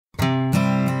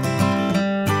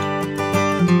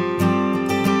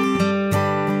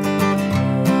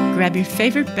grab your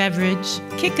favorite beverage,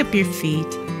 kick up your feet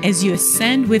as you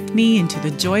ascend with me into the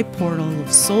joy portal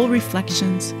of soul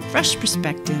reflections, fresh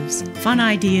perspectives, fun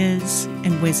ideas,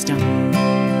 and wisdom.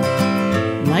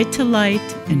 Light to light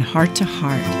and heart to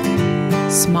heart.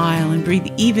 Smile and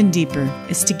breathe even deeper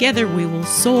as together we will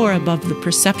soar above the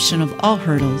perception of all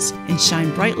hurdles and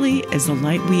shine brightly as the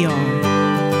light we are.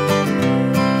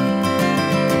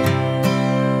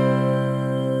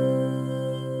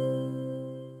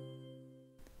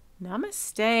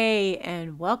 Namaste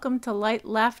and welcome to Light,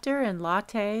 Laughter, and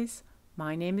Lattes.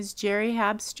 My name is Geri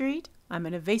Habstritt. I'm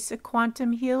an evasive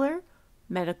quantum healer,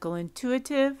 medical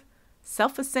intuitive,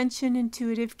 Self-Ascension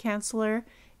intuitive counselor,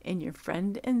 and your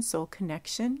friend and soul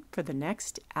connection for the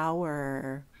next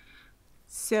hour.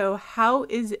 So how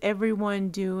is everyone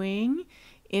doing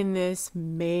in this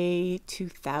May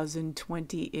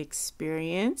 2020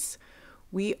 experience?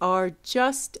 We are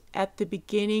just at the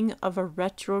beginning of a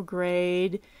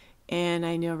retrograde. And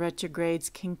I know retrogrades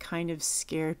can kind of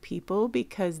scare people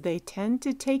because they tend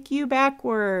to take you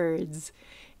backwards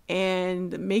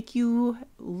and make you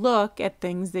look at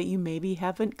things that you maybe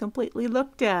haven't completely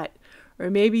looked at. Or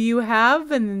maybe you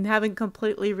have and haven't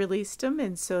completely released them,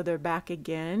 and so they're back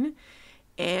again.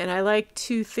 And I like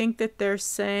to think that they're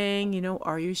saying,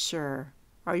 are you sure?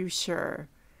 Are you sure?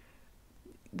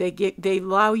 They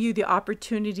allow you the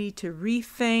opportunity to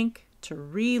rethink, to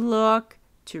relook,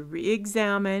 to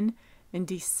re-examine and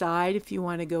decide if you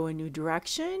want to go a new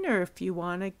direction or if you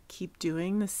want to keep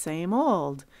doing the same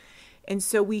old. And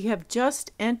so we have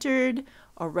just entered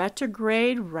a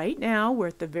retrograde right now. We're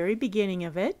at the very beginning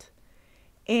of it.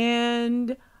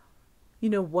 And,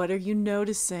 what are you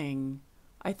noticing?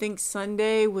 I think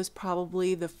Sunday was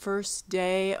probably the first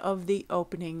day of the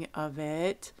opening of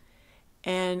it.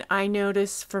 And I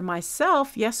noticed for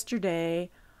myself yesterday,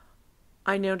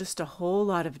 I noticed a whole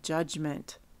lot of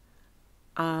judgment.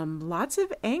 Lots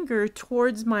of anger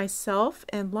towards myself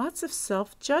and lots of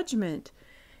self-judgment.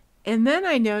 And then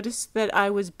I noticed that I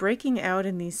was breaking out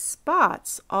in these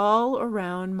spots all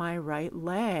around my right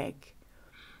leg.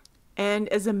 And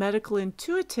as a medical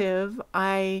intuitive,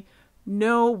 I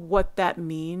know what that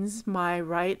means. My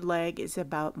right leg is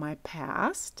about my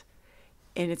past,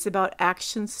 and it's about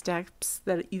action steps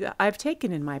that I've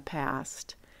taken in my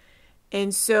past.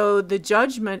 And so the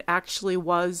judgment actually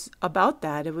was about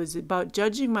that. It was about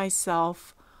judging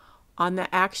myself on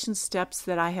the action steps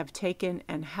that I have taken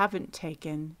and haven't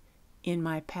taken in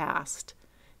my past.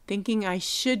 Thinking I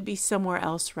should be somewhere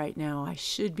else right now. I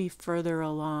should be further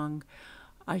along.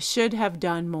 I should have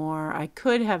done more. I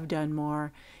could have done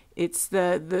more. It's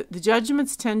the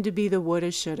judgments tend to be the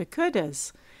woulda, shoulda,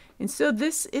 couldas. And so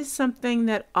this is something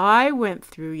that I went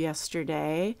through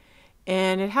yesterday.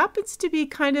 And it happens to be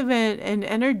kind of an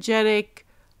energetic,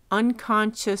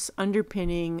 unconscious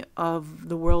underpinning of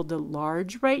the world at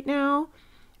large right now.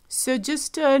 So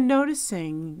just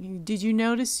noticing, did you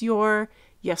notice your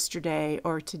yesterday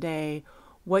or today,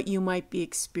 what you might be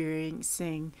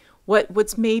experiencing,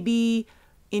 what's maybe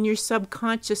in your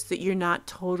subconscious that you're not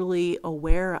totally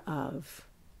aware of?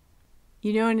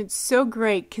 And it's so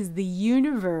great because the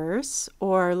universe,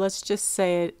 or let's just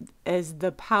say it as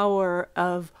the power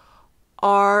of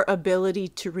our ability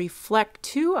to reflect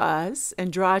to us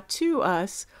and draw to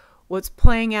us what's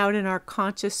playing out in our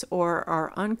conscious or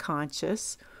our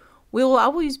unconscious, will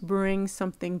always bring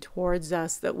something towards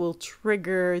us that will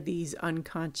trigger these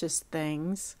unconscious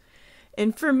things.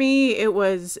 And for me, it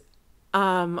was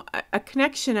a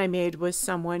connection I made with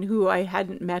someone who I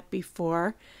hadn't met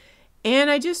before. And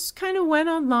I just kind of went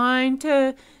online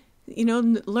to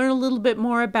learn a little bit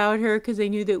more about her because I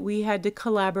knew that we had to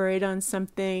collaborate on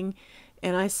something.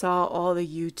 And I saw all the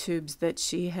YouTubes that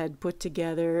she had put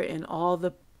together and all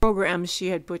the programs she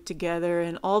had put together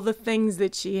and all the things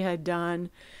that she had done.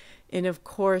 And of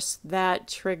course, that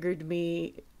triggered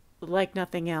me like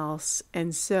nothing else.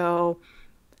 And so,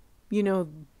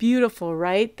 beautiful,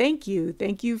 right? Thank you.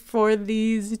 Thank you for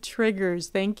these triggers.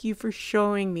 Thank you for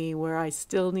showing me where I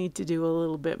still need to do a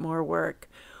little bit more work,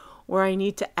 where I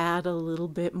need to add a little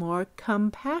bit more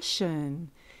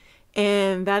compassion.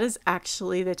 And that is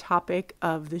actually the topic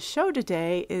of the show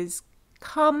today is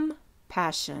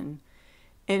compassion.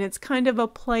 And it's kind of a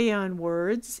play on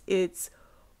words. It's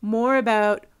more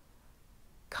about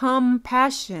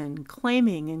compassion,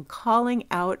 claiming and calling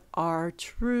out our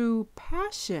true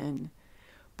passion.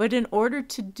 But in order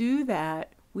to do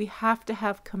that, we have to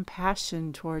have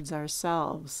compassion towards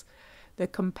ourselves. The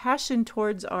compassion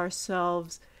towards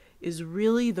ourselves is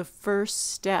really the first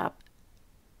step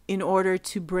in order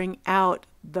to bring out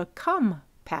the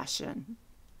compassion.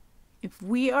 If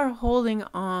we are holding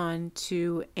on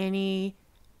to any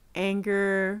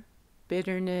anger,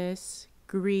 bitterness,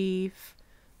 grief,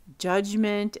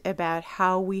 judgment about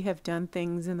how we have done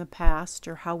things in the past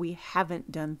or how we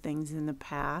haven't done things in the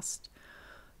past,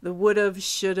 the would've,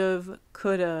 should've,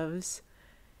 could've's,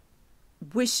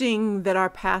 wishing that our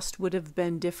past would have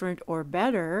been different or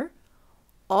better,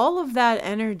 all of that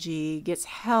energy gets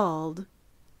held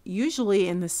usually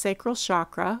in the sacral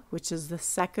chakra, which is the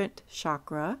second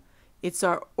chakra. It's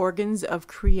our organs of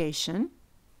creation.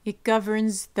 It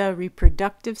governs the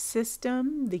reproductive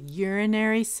system, the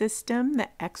urinary system, the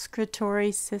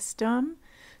excretory system.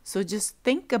 So just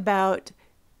think about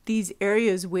these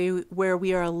areas where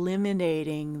we are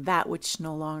eliminating that which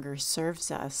no longer serves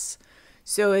us.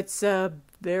 So it's a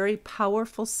very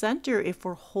powerful center if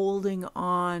we're holding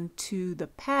on to the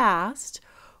past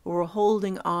or we're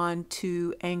holding on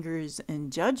to angers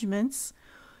and judgments.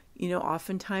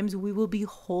 Oftentimes we will be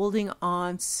holding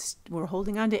on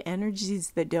to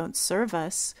energies that don't serve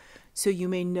us. So you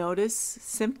may notice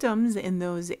symptoms in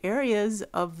those areas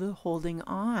of the holding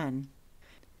on.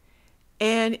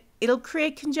 And it'll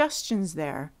create congestions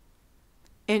there.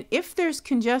 And if there's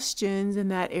congestions in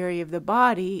that area of the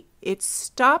body, it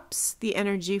stops the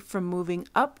energy from moving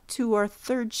up to our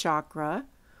third chakra,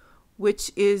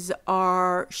 which is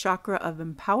our chakra of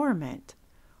empowerment,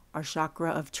 our chakra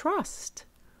of trust,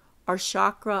 our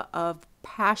chakra of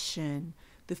passion,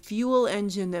 the fuel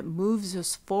engine that moves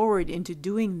us forward into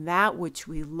doing that which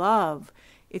we love.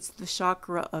 It's the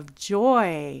chakra of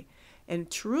joy. And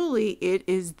truly, it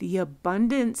is the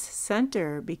abundance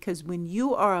center, because when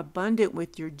you are abundant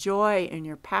with your joy and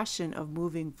your passion of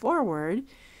moving forward,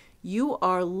 you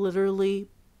are literally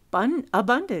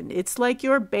abundant. It's like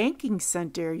your banking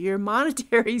center, your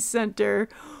monetary center,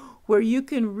 where you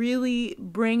can really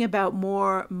bring about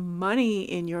more money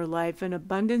in your life and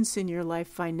abundance in your life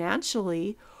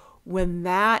financially when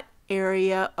that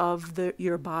area of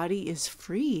your body is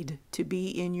freed to be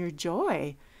in your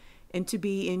joy and to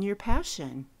be in your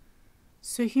passion.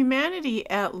 So humanity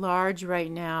at large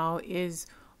right now is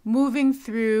moving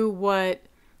through what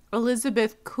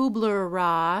Elizabeth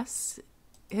Kubler-Ross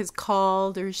has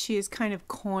called, or she has kind of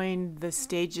coined, the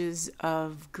stages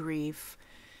of grief.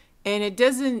 And it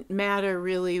doesn't matter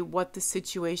really what the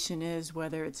situation is,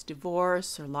 whether it's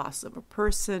divorce or loss of a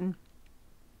person.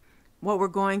 What we're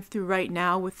going through right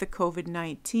now with the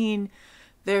COVID-19,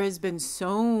 there has been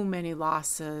so many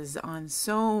losses on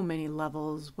so many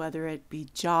levels, whether it be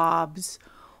jobs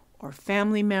or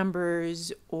family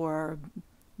members or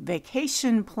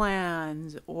vacation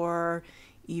plans, or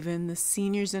even the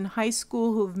seniors in high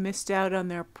school who've missed out on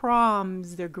their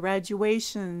proms, their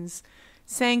graduations,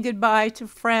 saying goodbye to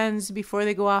friends before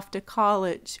they go off to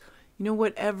college,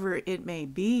 whatever it may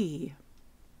be.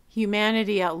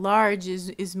 Humanity at large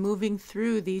is moving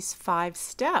through these 5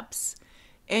 steps.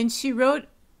 And she wrote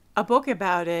a book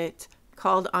about it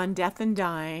called On Death and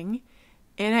Dying.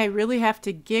 And I really have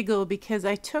to giggle because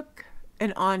I took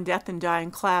an On Death and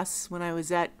Dying class when I was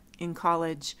in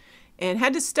college and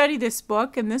had to study this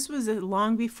book. And this was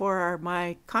long before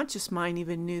my conscious mind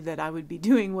even knew that I would be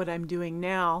doing what I'm doing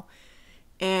now.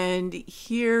 And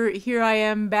here I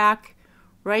am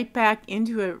right back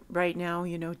into it right now,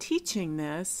 teaching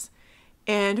this.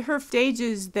 And her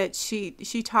stages that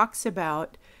she talks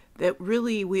about, that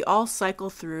really we all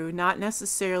cycle through, not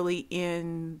necessarily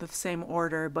in the same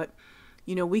order, but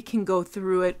we can go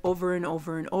through it over and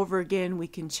over and over again. We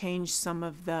can change some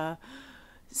of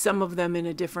them in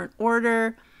a different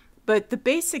order, but the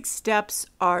basic steps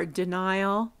are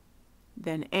denial,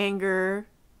 then anger,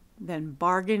 then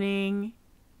bargaining,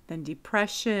 then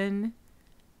depression,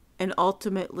 and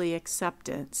ultimately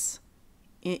acceptance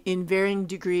in varying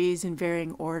degrees and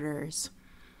varying orders.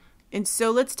 And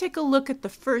so let's take a look at the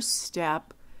first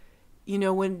step.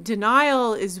 When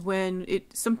denial is when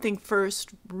something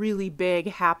first really big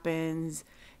happens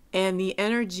and the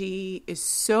energy is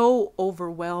so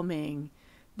overwhelming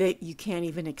that you can't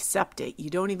even accept it. You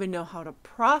don't even know how to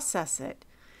process it.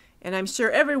 And I'm sure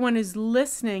everyone who's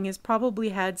listening has probably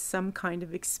had some kind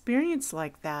of experience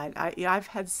like that. I've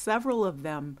had several of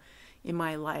them in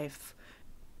my life.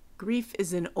 Grief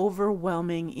is an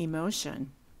overwhelming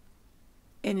emotion.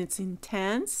 And it's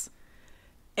intense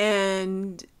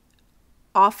and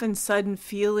often sudden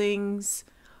feelings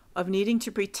of needing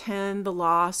to pretend the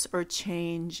loss or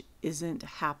change isn't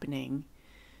happening.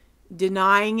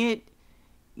 Denying it,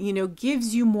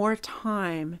 gives you more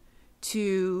time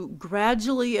to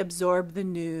gradually absorb the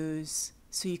news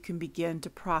so you can begin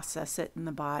to process it in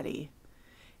the body.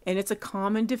 And it's a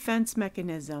common defense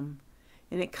mechanism,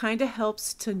 and it kind of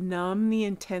helps to numb the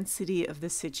intensity of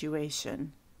the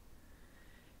situation.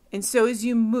 And so as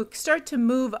you start to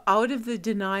move out of the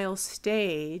denial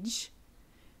stage,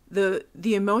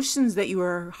 the emotions that you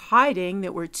were hiding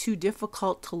that were too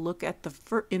difficult to look at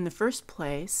in the first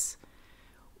place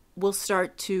will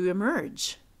start to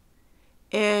emerge.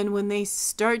 And when they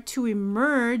start to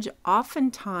emerge,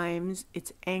 oftentimes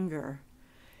it's anger.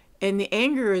 And the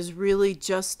anger is really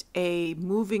just a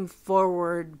moving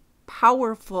forward,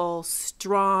 powerful,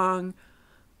 strong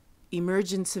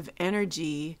emergence of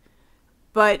energy.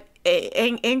 But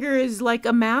anger is like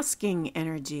a masking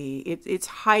energy. It's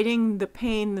hiding the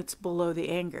pain that's below the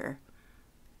anger.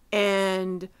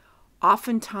 And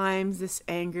oftentimes this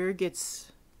anger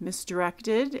gets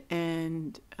misdirected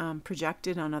and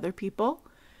projected on other people.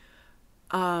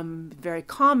 Very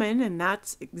common, and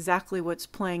that's exactly what's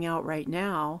playing out right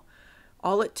now.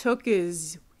 All it took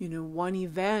is, one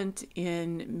event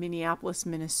in Minneapolis,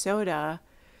 Minnesota,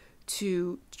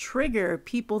 to trigger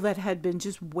people that had been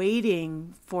just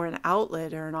waiting for an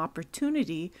outlet or an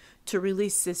opportunity to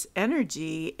release this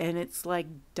energy, and it's like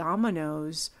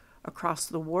dominoes across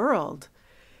the world.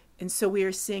 And so we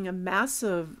are seeing a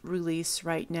massive release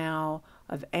right now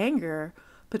of anger,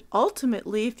 but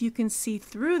ultimately, if you can see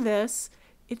through this,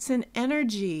 it's an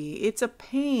energy, it's a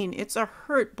pain, it's a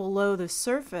hurt below the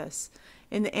surface.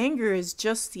 And the anger is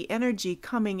just the energy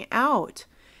coming out.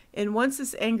 And once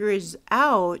this anger is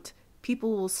out,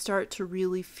 people will start to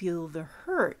really feel the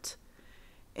hurt.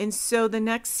 And so the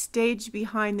next stage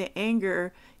behind the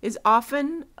anger is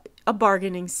often a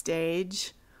bargaining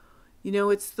stage.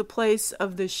 It's the place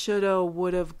of the shoulda,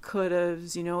 woulda,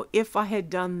 couldas. If I had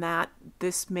done that,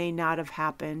 this may not have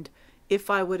happened. If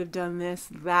I would have done this,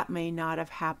 that may not have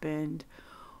happened.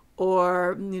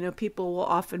 Or, people will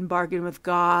often bargain with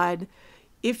God.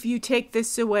 If you take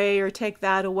this away or take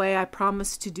that away, I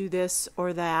promise to do this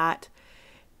or that.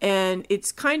 And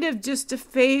it's kind of just a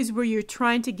phase where you're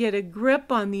trying to get a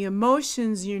grip on the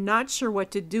emotions. You're not sure what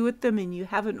to do with them, and you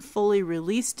haven't fully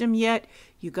released them yet.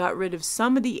 You got rid of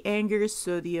some of the anger,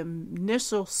 so the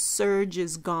initial surge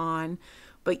is gone,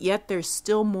 but yet there's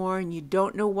still more, and you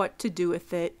don't know what to do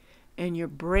with it. And your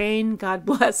brain, God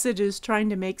bless it, is trying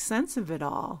to make sense of it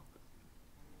all.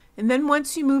 And then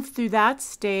once you move through that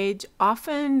stage,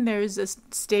 often there's a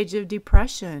stage of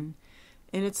depression.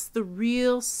 And it's the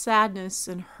real sadness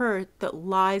and hurt that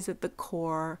lies at the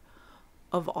core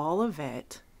of all of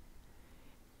it.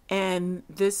 And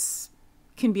this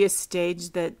can be a stage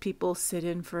that people sit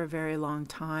in for a very long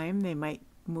time. They might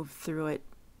move through it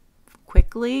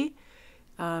quickly.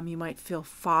 You might feel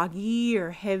foggy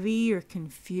or heavy or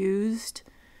confused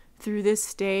through this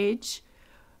stage.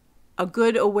 A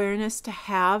good awareness to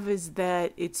have is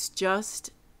that it's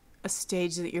just a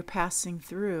stage that you're passing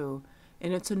through.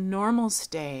 And it's a normal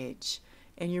stage,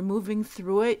 and you're moving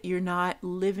through it. You're not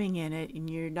living in it, and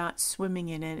you're not swimming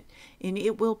in it, and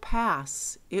it will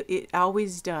pass. It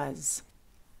always does.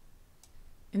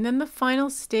 And then the final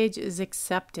stage is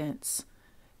acceptance.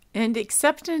 And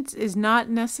acceptance is not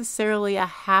necessarily a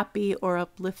happy or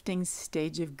uplifting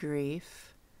stage of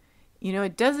grief.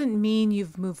 It doesn't mean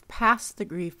you've moved past the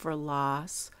grief or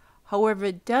loss. However,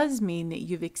 it does mean that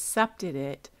you've accepted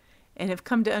it and have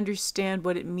come to understand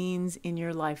what it means in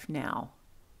your life now.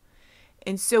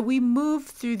 And so we move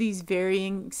through these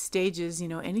varying stages,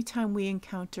 anytime we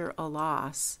encounter a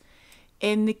loss.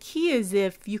 And the key is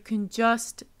if you can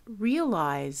just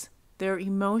realize their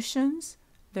emotions,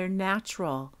 they're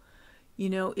natural.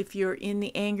 If you're in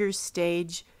the anger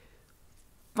stage,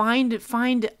 find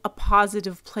a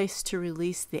positive place to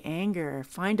release the anger.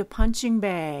 Find a punching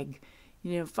bag,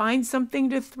 find something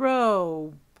to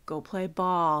throw. Go play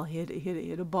ball, hit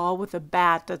a ball with a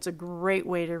bat. That's a great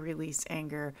way to release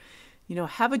anger.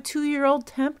 Have a 2-year-old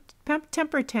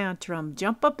temper tantrum.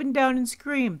 Jump up and down and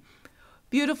scream.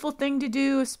 Beautiful thing to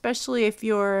do, especially if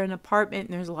you're in an apartment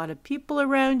and there's a lot of people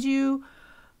around you.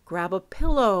 Grab a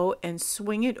pillow and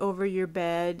swing it over your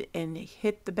bed and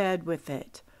hit the bed with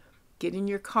it. Get in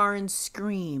your car and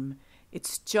scream.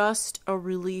 It's just a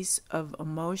release of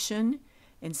emotion.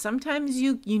 And sometimes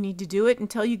you need to do it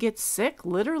until you get sick,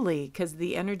 literally, because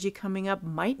the energy coming up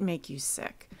might make you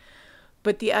sick.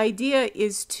 But the idea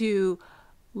is to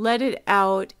let it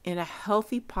out in a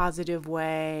healthy, positive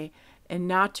way and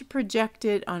not to project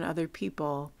it on other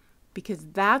people, because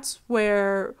that's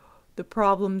where the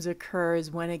problems occur, is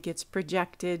when it gets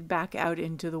projected back out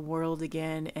into the world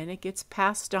again and it gets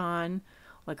passed on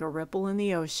like a ripple in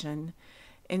the ocean.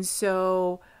 And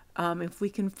so if we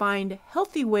can find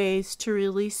healthy ways to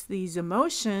release these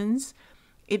emotions,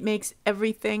 it makes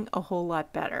everything a whole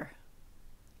lot better.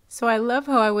 So I love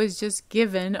how I was just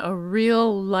given a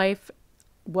real live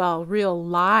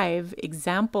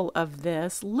example of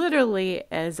this, literally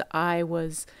as I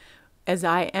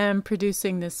am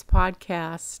producing this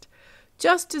podcast,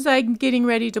 just as I'm getting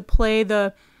ready to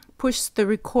push the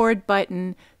record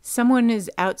button, someone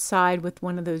is outside with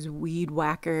one of those weed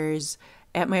whackers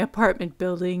at my apartment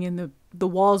building, and the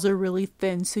walls are really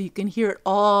thin, so you can hear it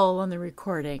all on the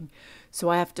recording. So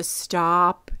I have to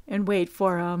stop and wait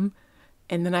for him,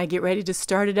 and then I get ready to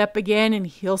start it up again, and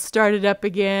he'll start it up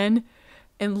again.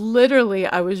 And literally,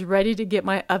 I was ready to get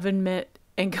my oven mitt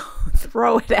and go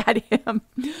throw it at him.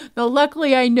 Now,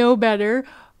 luckily, I know better.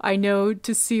 I know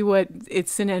to see what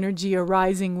it's an energy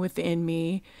arising within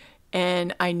me,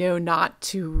 and I know not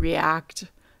to react,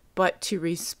 but to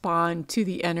respond to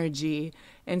the energy.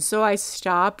 And so I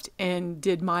stopped and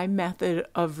did my method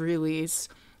of release,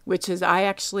 which is I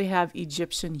actually have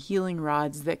Egyptian healing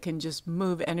rods that can just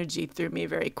move energy through me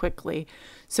very quickly.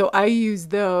 So I use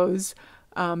those.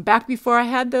 Back before I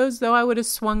had those, though, I would have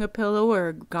swung a pillow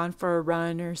or gone for a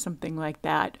run or something like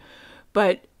that.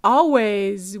 But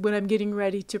always when I'm getting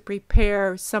ready to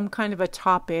prepare some kind of a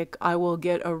topic, I will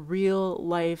get a real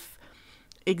life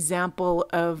example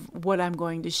of what I'm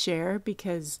going to share,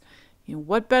 because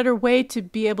what better way to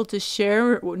be able to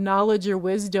share knowledge or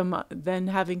wisdom than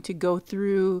having to go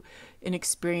through an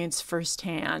experience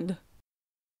firsthand.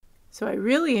 So I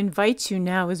really invite you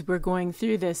now, as we're going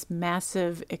through this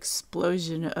massive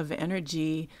explosion of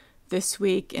energy this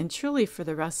week and truly for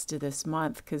the rest of this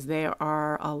month, because there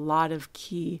are a lot of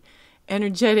key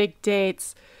energetic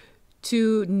dates,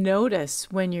 to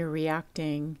notice when you're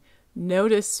reacting,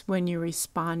 notice when you're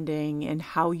responding and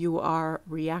how you are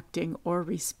reacting or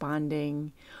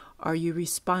responding. Are you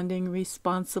responding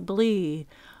responsibly?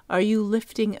 Are you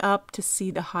lifting up to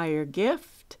see the higher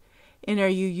gift? And are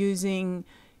you using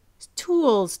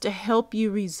tools to help you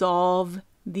resolve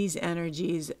these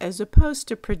energies as opposed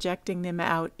to projecting them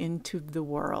out into the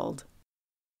world?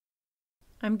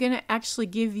 I'm going to actually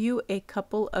give you a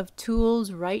couple of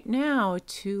tools right now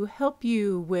to help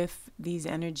you with these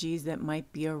energies that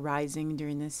might be arising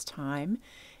during this time,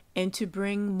 and to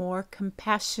bring more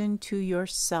compassion to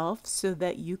yourself so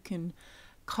that you can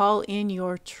call in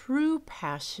your true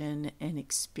passion and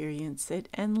experience it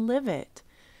and live it.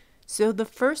 So the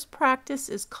first practice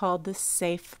is called the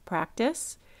SAFE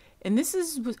practice. And this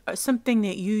is something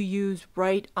that you use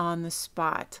right on the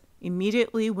spot,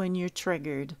 immediately when you're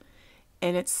triggered.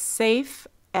 And it's SAFE,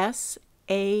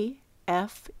 S-A-F-E.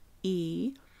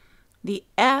 The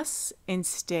S in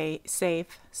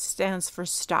SAFE stands for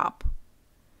stop.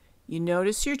 You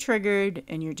notice you're triggered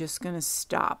and you're just going to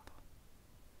stop.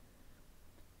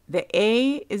 The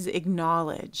A is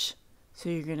acknowledge. So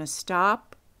you're going to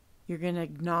stop. You're going to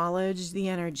acknowledge the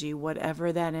energy,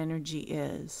 whatever that energy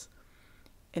is.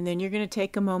 And then you're going to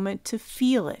take a moment to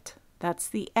feel it. That's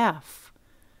the F.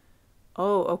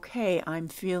 Oh, okay, I'm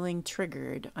feeling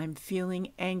triggered. I'm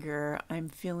feeling anger. I'm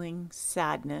feeling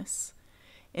sadness.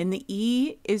 And the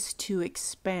E is to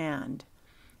expand.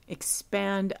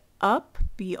 Expand up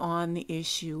beyond the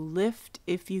issue. Lift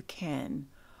if you can.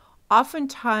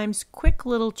 Oftentimes, quick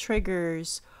little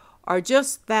triggers are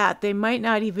just that. They might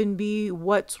not even be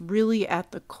what's really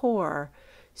at the core.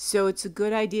 So it's a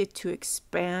good idea to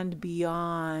expand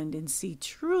beyond and see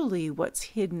truly what's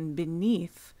hidden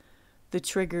beneath the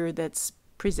trigger that's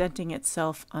presenting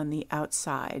itself on the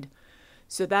outside.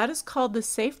 So that is called the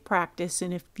SAFE practice.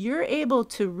 And if you're able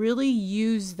to really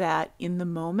use that in the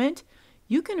moment,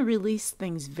 you can release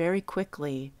things very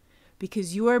quickly,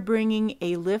 because you are bringing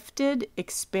a lifted,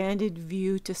 expanded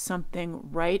view to something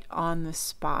right on the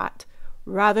spot,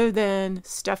 rather than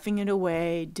stuffing it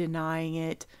away, denying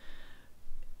it,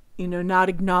 not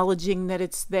acknowledging that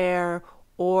it's there,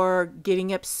 or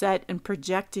getting upset and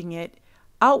projecting it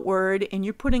outward. And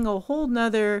you're putting a whole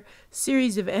nother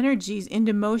series of energies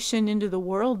into motion into the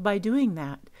world by doing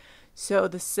that. So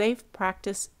the SAFE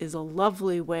practice is a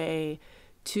lovely way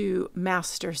to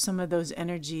master some of those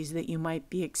energies that you might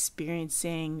be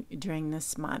experiencing during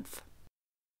this month.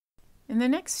 And the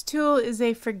next tool is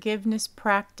a forgiveness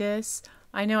practice.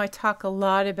 I know I talk a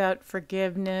lot about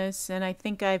forgiveness, and I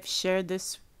think I've shared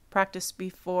this practice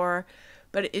before,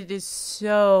 but it is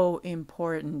so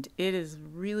important. It is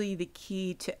really the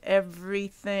key to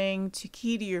everything,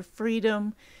 key to your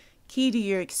freedom, key to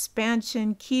your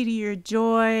expansion, key to your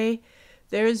joy.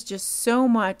 There is just so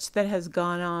much that has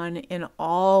gone on in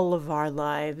all of our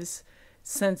lives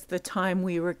since the time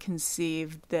we were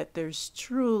conceived that there's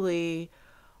truly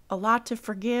a lot to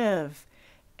forgive.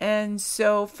 And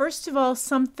so, first of all,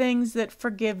 some things that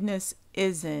forgiveness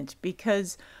isn't,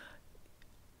 because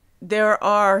there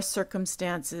are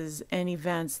circumstances and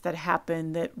events that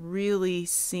happen that really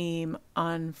seem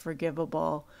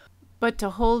unforgivable. But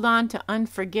to hold on to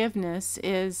unforgiveness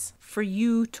is for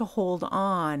you to hold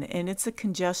on, and it's a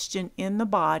congestion in the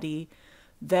body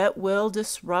that will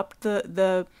disrupt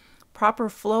the proper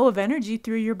flow of energy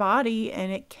through your body,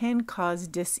 and it can cause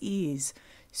dis-ease.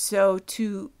 So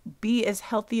to be as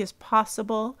healthy as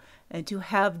possible and to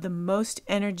have the most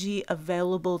energy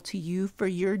available to you for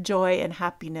your joy and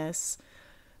happiness,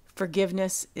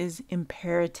 forgiveness is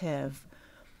imperative.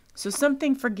 So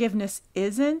something forgiveness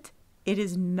isn't, it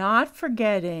is not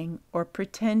forgetting or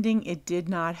pretending it did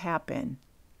not happen.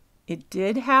 It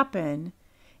did happen,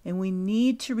 and we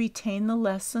need to retain the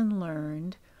lesson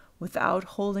learned without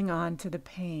holding on to the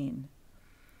pain.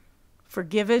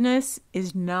 Forgiveness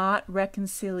is not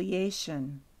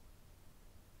reconciliation.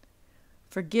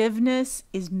 Forgiveness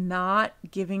is not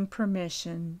giving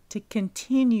permission to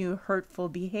continue hurtful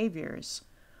behaviors,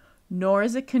 nor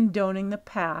is it condoning the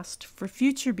past for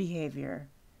future behavior.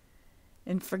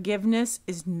 And forgiveness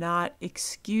is not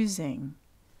excusing.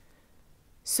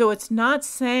 So it's not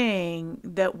saying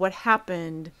that what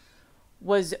happened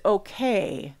was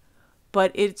okay,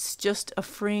 but it's just a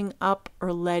freeing up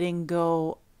or letting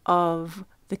go of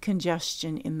the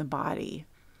congestion in the body.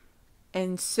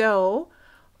 And so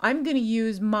I'm going to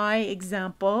use my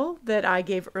example that I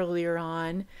gave earlier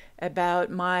on about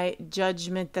my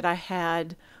judgment that I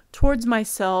had towards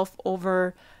myself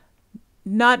over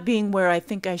not being where I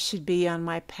think I should be on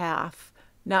my path,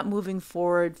 not moving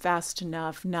forward fast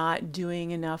enough, not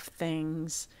doing enough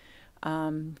things.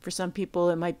 For some people,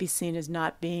 it might be seen as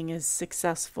not being as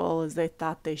successful as they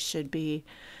thought they should be.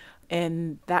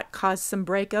 And that caused some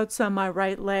breakouts on my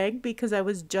right leg because I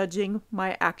was judging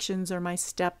my actions or my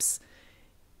steps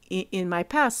in my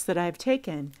past that I've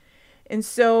taken. And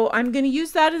so I'm going to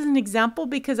use that as an example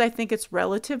because I think it's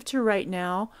relative to right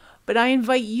now. But I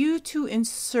invite you to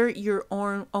insert your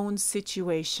own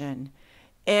situation.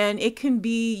 And it can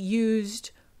be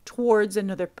used towards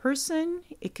another person.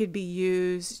 It could be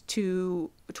used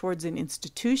towards an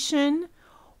institution.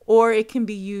 Or it can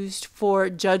be used for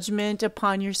judgment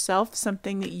upon yourself,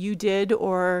 something that you did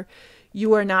or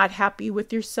you are not happy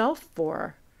with yourself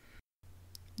for.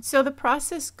 So the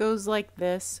process goes like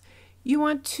this. You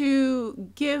want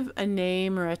to give a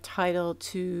name or a title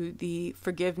to the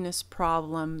forgiveness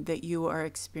problem that you are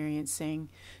experiencing.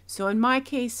 So in my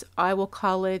case, I will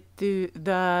call it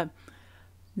the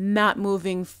not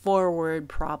moving forward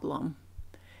problem.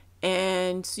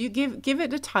 And so you give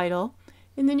it a title,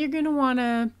 and then you're going to want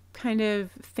to kind of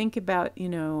think about,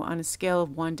 on a scale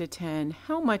of 1 to 10,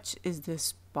 how much is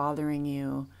this bothering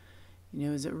you?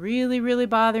 Is it really, really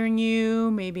bothering you?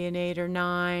 Maybe an 8 or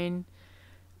 9.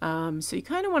 So you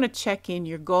kind of want to check in.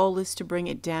 Your goal is to bring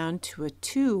it down to a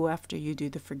 2 after you do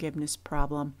the forgiveness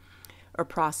problem or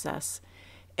process.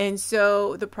 And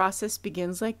so the process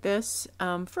begins like this.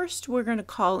 First, we're going to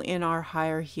call in our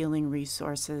higher healing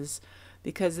resources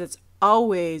because it's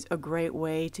always a great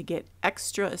way to get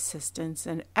extra assistance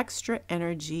and extra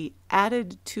energy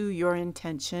added to your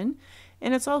intention.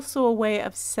 And it's also a way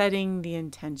of setting the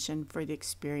intention for the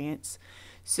experience.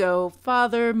 So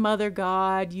Father, Mother,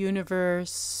 God,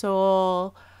 Universe,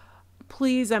 Soul,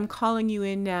 please, I'm calling you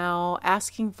in now,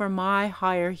 asking for my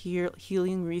higher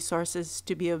healing resources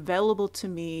to be available to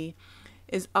me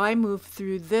as I move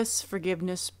through this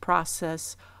forgiveness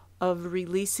process of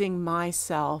releasing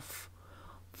myself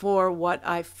for what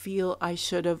I feel I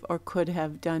should have or could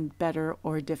have done better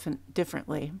or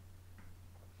differently.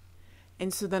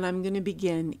 And so then I'm going to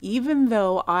begin, even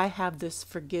though I have this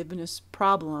forgiveness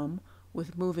problem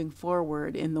with moving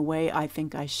forward in the way I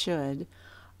think I should,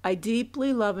 I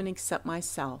deeply love and accept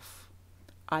myself.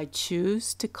 I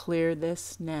choose to clear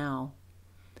this now.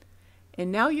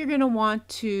 And now you're going to want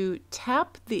to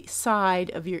tap the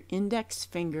side of your index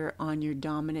finger on your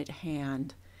dominant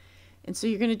hand. And so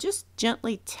you're going to just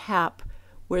gently tap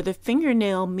where the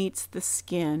fingernail meets the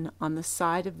skin on the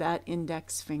side of that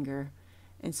index finger.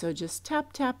 And so just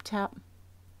tap, tap, tap.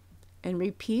 And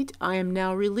repeat, I am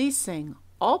now releasing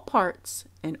all parts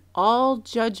and all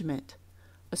judgment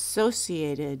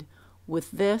associated with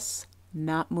this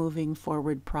not moving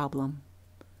forward problem.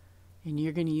 And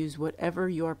you're going to use whatever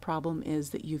your problem is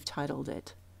that you've titled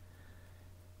it.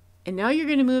 And now you're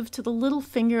going to move to the little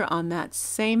finger on that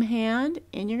same hand,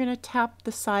 and you're going to tap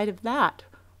the side of that,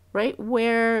 right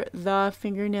where the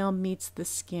fingernail meets the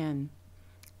skin.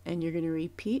 And you're going to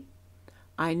repeat,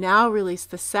 I now release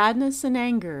the sadness and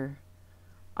anger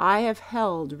I have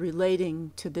held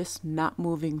relating to this not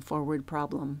moving forward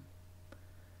problem.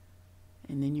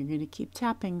 And then you're going to keep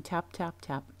tapping, tap, tap,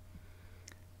 tap.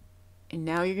 And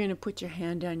now you're going to put your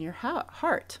hand on your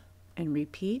heart and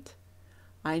repeat,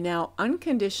 I now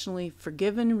unconditionally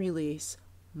forgive and release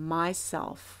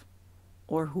myself,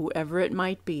 or whoever it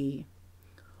might be,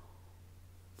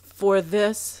 for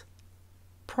this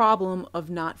problem of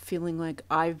not feeling like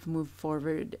I've moved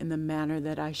forward in the manner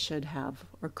that I should have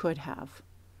or could have.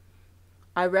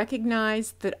 I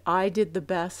recognize that I did the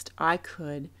best I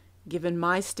could given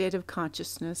my state of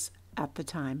consciousness at the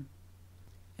time.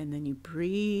 And then you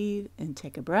breathe and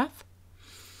take a breath.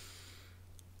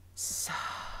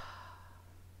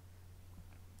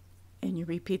 And you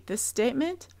repeat this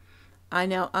statement. I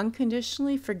now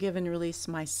unconditionally forgive and release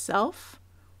myself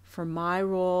for my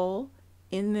role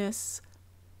in this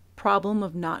problem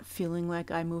of not feeling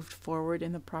like I moved forward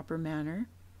in the proper manner.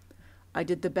 I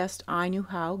did the best I knew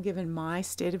how, given my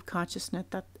state of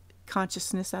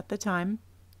consciousness at the time.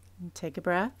 And take a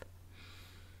breath.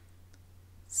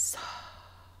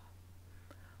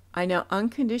 I now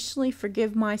unconditionally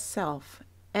forgive myself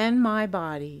and my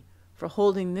body for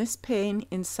holding this pain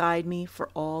inside me for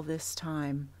all this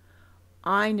time.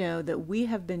 I know that we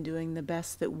have been doing the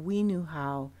best that we knew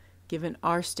how, given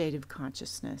our state of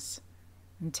consciousness.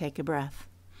 And take a breath.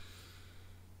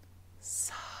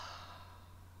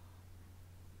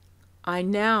 I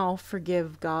now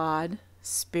forgive God,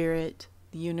 Spirit,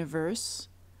 the universe,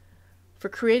 for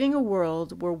creating a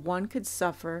world where one could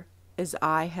suffer as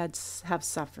I have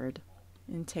suffered.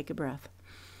 And take a breath.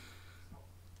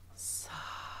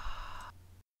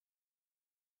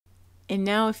 And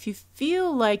now if you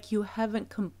feel like you haven't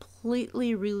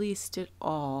completely released it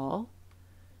all,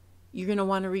 you're going to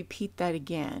want to repeat that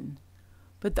again.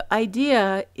 But the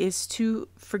idea is to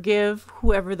forgive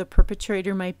whoever the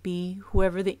perpetrator might be,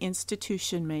 whoever the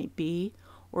institution might be,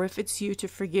 or if it's you, to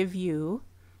forgive you,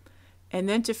 and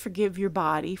then to forgive your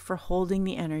body for holding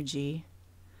the energy,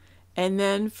 and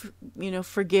then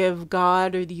forgive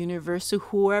God or the universe or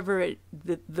whoever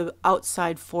the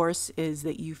outside force is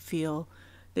that you feel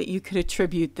that you could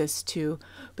attribute this to.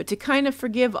 But to kind of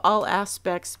forgive all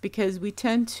aspects, because we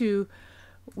tend to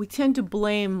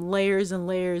blame layers and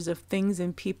layers of things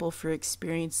and people for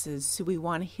experiences. So we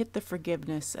want to hit the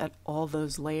forgiveness at all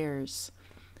those layers.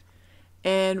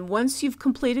 And once you've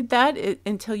completed that,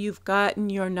 until you've gotten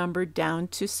your number down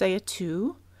to, say, a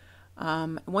 2,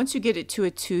 once you get it to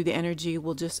a 2, the energy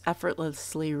will just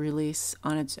effortlessly release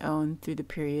on its own through the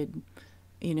period,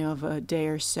 of a day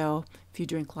or so, if you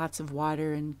drink lots of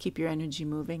water and keep your energy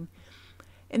moving.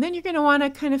 And then you're going to want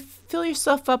to kind of fill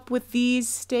yourself up with these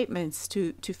statements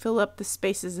to fill up the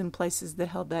spaces and places that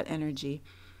held that energy.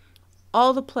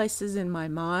 All the places in my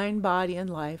mind, body, and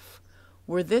life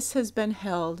where this has been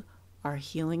held are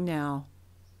healing now.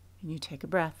 And you take a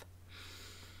breath.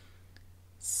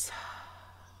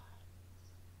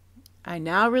 I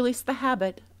now release the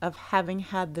habit of having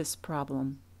had this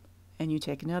problem. And you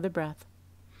take another breath.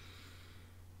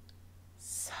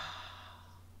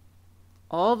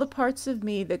 All the parts of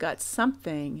me that got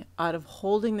something out of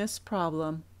holding this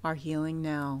problem are healing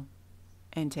now.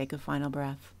 And take a final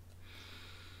breath.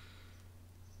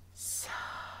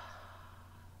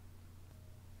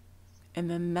 And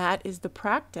then that is the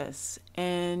practice.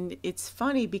 And it's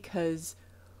funny because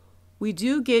we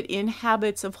do get in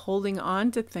habits of holding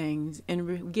on to things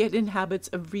and get in habits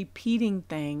of repeating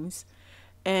things.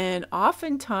 And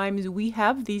oftentimes we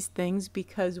have these things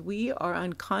because we are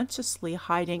unconsciously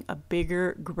hiding a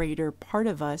bigger, greater part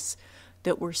of us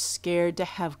that we're scared to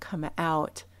have come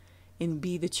out and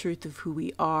be the truth of who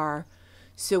we are.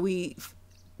 So we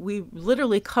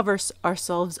literally cover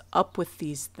ourselves up with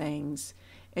these things.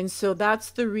 And so that's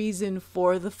the reason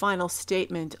for the final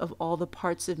statement of all the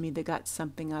parts of me that got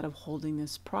something out of holding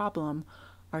this problem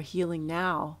are healing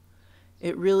now.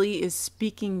 It really is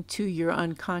speaking to your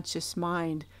unconscious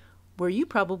mind where you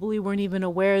probably weren't even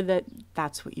aware that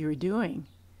that's what you were doing.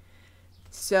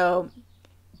 So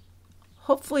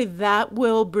hopefully that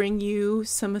will bring you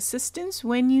some assistance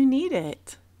when you need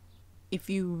it. If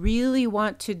you really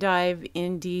want to dive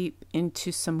in deep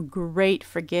into some great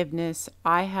forgiveness,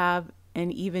 I have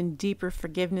an even deeper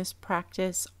forgiveness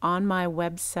practice on my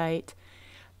website.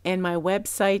 And my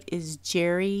website is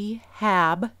Geri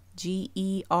Hab,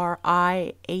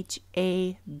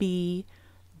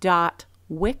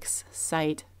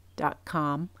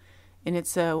 GeriHab.wixsite.com. And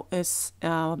it's a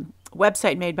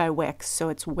website made by Wix, so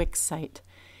it's Wix site.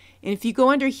 And if you go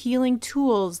under Healing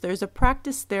Tools, there's a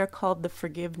practice there called the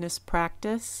Forgiveness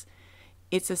Practice.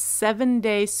 It's a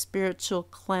 7-day spiritual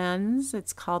cleanse.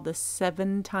 It's called the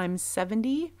 7 times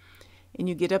 70. And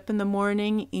you get up in the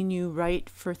morning and you write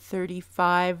for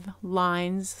 35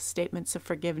 lines, statements of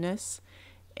forgiveness.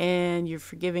 And you're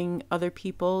forgiving other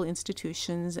people,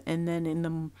 institutions. And then in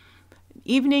the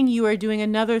evening, you are doing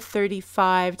another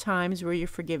 35 times where you're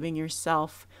forgiving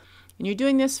yourself. And you're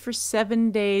doing this for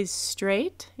 7 days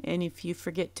straight. And if you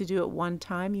forget to do it one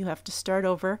time, you have to start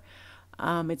over.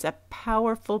 It's a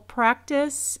powerful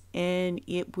practice, and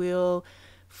it will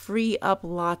free up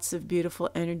lots of beautiful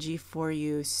energy for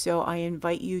you. So I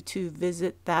invite you to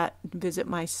visit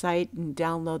my site and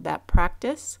download that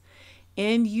practice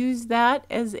and use that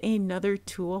as another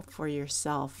tool for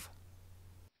yourself.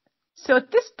 So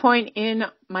at this point in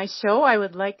my show, I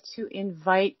would like to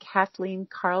invite Kathleen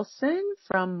Karlsen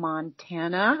from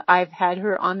Montana. I've had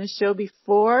her on the show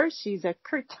before. She's a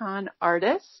Kirtan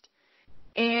artist,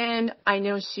 and I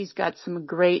know she's got some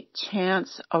great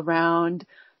chants around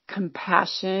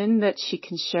compassion that she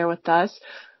can share with us.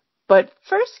 But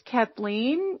first,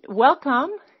 Kathleen, welcome.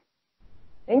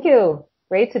 Thank you.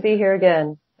 Great to be here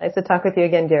again. Nice to talk with you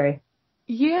again, Geri.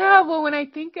 Yeah, well, when I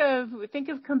think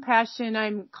of compassion,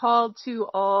 I'm called to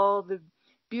all the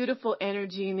beautiful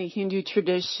energy in the Hindu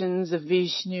traditions of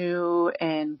Vishnu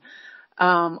and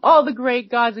all the great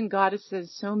gods and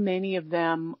goddesses. So many of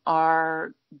them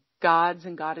are gods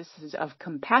and goddesses of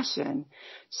compassion.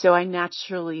 So I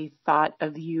naturally thought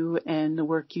of you and the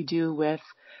work you do with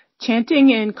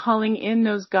chanting and calling in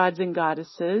those gods and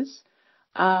goddesses.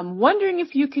 Wondering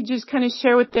if you could just kind of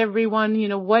share with everyone,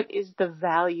 what is the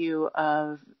value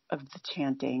of the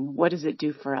chanting? What does it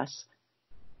do for us?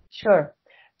 Sure.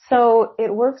 So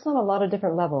it works on a lot of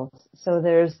different levels. So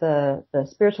there's the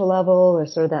spiritual level, or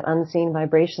sort of that unseen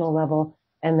vibrational level,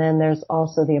 and then there's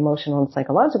also the emotional and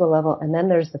psychological level, and then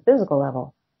there's the physical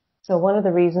level. So one of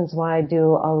the reasons why I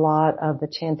do a lot of the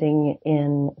chanting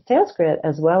in Sanskrit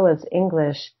as well as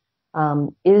English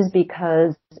is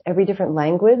because every different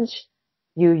language,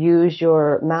 you use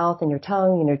your mouth and your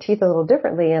tongue and your teeth a little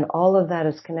differently, and all of that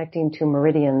is connecting to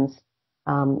meridians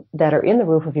that are in the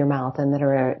roof of your mouth and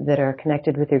that are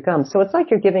connected with your gums. So it's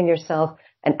like you're giving yourself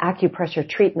an acupressure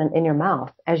treatment in your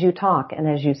mouth as you talk and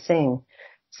as you sing.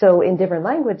 So in different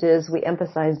languages, we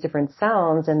emphasize different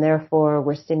sounds, and therefore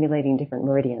we're stimulating different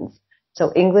meridians.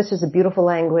 So English is a beautiful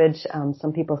language.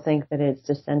 Some people think that it's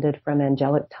descended from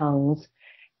angelic tongues.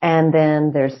 And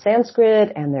then there's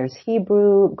Sanskrit and there's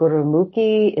Hebrew.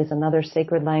 Gurumukhi is another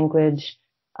sacred language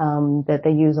that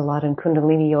they use a lot in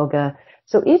Kundalini yoga.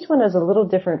 So each one has a little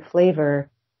different flavor,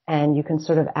 and you can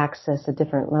sort of access a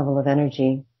different level of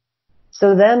energy.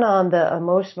 So then on the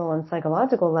emotional and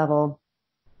psychological level,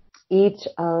 each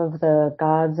of the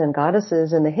gods and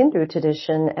goddesses in the Hindu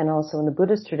tradition and also in the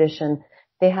Buddhist tradition,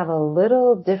 they have a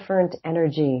little different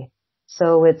energy.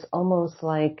 So it's almost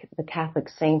like the Catholic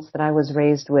saints that I was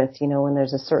raised with, when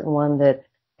there's a certain one that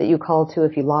you call to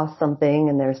if you lost something,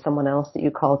 and there's someone else that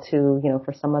you call to,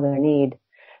 for some other need.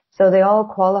 So they all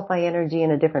qualify energy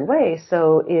in a different way.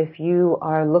 So if you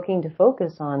are looking to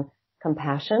focus on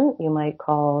compassion, you might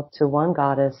call to one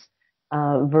goddess,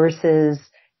 versus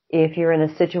if you're in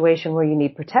a situation where you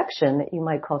need protection, you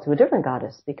might call to a different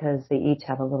goddess, because they each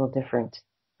have a little different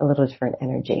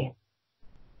energy.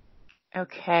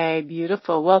 Okay,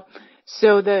 beautiful. Well,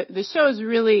 so the show is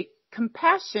really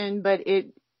compassion, but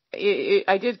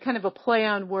I did kind of a play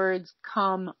on words,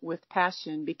 come with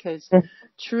passion, because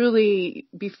truly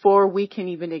before we can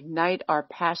even ignite our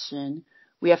passion,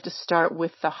 we have to start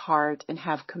with the heart and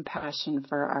have compassion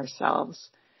for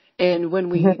ourselves. And when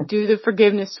we do the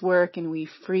forgiveness work and we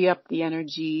free up the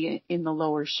energy in the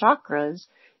lower chakras,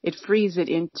 it frees it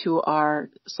into our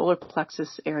solar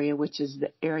plexus area, which is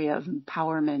the area of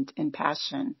empowerment and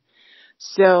passion.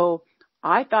 So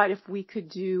I thought if we could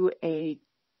do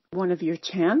one of your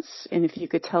chants, and if you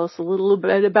could tell us a little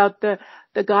bit about the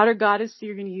god or goddess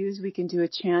you're going to use, we can do a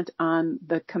chant on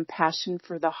the compassion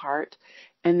for the heart,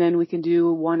 and then we can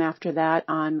do one after that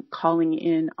on calling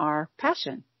in our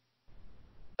passion.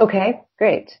 Okay,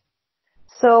 great.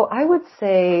 So I would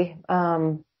say,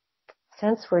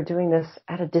 since we're doing this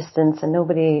at a distance and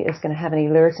nobody is going to have any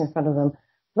lyrics in front of them,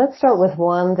 let's start with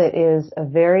one that is a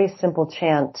very simple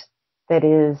chant that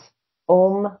is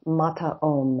Om Mata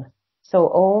Om. So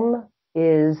Om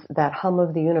is that hum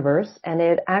of the universe, and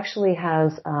it actually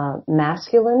has a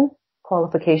masculine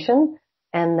qualification,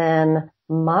 and then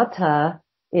Mata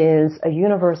is a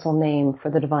universal name for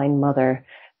the Divine Mother.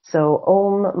 So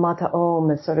Om Mata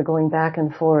Om is sort of going back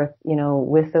and forth,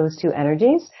 with those two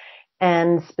energies,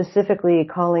 and specifically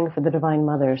calling for the Divine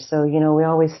Mother. So, we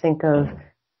always think of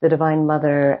the Divine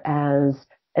Mother as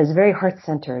very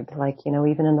heart-centered. Like,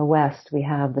 even in the West, we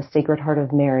have the Sacred Heart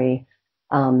of Mary.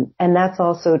 And that's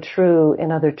also true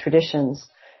in other traditions.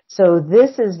 So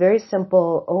this is very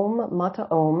simple, Om Mata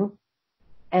Om.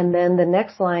 And then the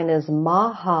next line is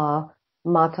Maha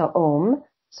Mata Om.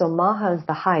 So Maha is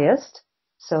the highest.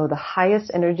 So the highest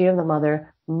energy of the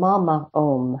mother, Mama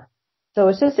Om. So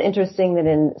it's just interesting that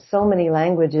in so many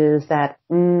languages that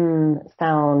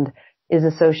sound is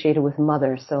associated with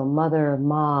mother. So mother,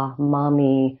 ma,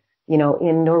 mommy,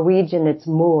 In Norwegian, it's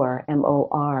mor,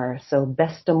 M-O-R. So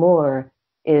bestemor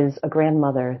is a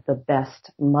grandmother, the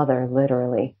best mother,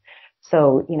 literally.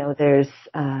 So,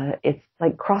 it's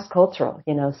like cross-cultural,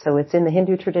 so it's in the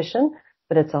Hindu tradition,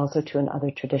 but it's also true in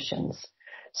other traditions.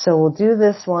 So we'll do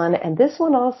this one. And this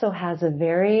one also has a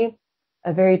very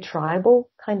tribal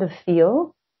kind of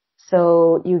feel.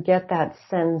 So you get that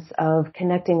sense of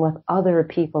connecting with other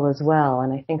people as well.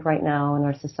 And I think right now in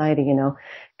our society,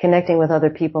 connecting with other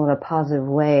people in a positive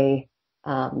way,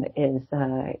 is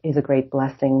a great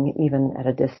blessing even at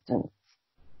a distance.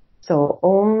 So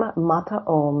Om Mata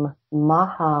Om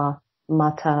Maha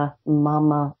Mata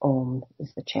Mama Om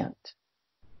is the chant.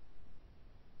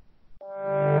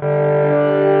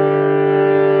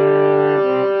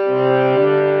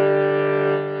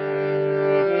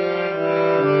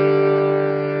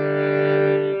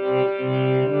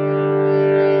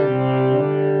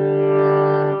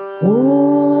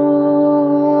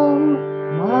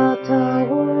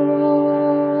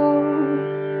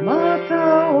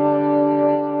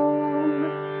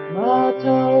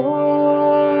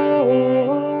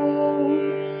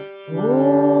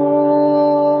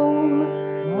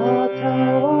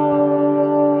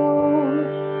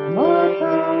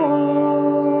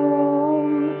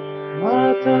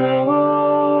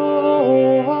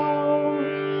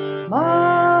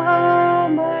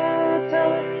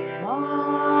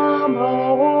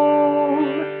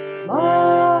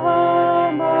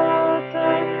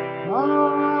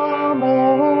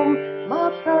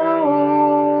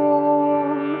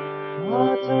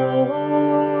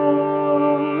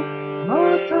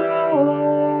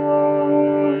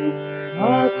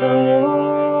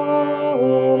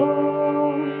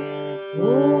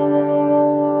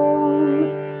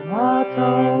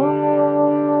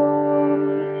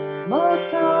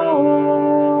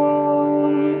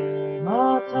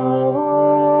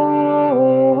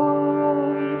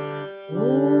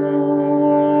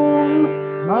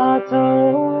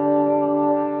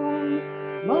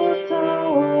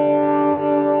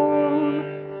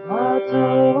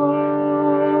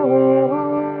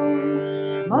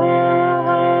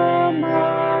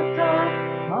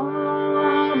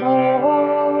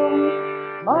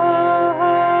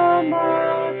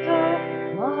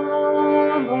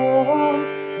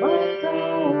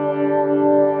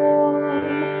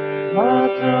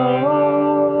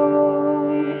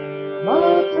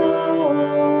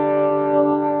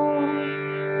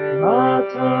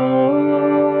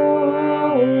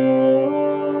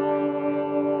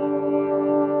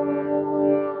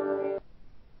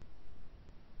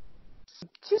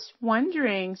 Just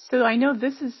wondering, so I know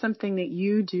this is something that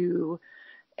you do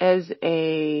as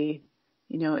it's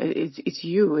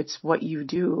what you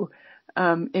do.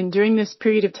 And during this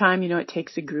period of time, it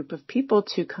takes a group of people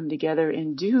to come together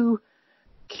and do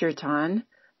Kirtan.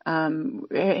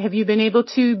 Have you been able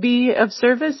to be of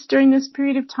service during this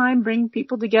period of time, bring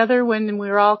people together when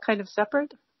we're all kind of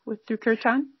separate through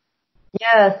Kirtan?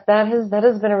 Yes, that has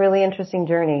been a really interesting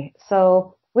journey.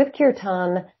 So with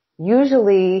Kirtan,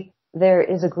 usually there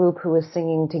is a group who is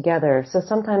singing together. So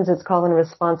sometimes it's call and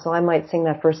response. So I might sing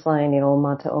that first line,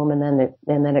 Mata Om, and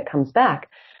then it comes back.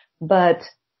 But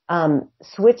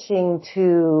switching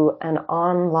to an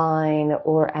online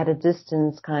or at a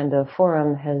distance kind of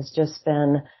forum has just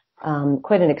been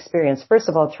quite an experience. First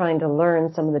of all, trying to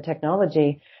learn some of the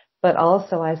technology, but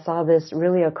also I saw this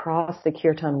really across the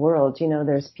Kirtan world.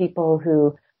 There's people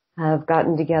who have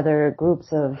gotten together,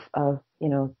 groups of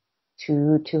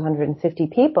 250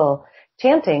 people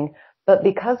chanting, but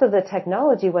because of the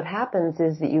technology, what happens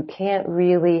is that you can't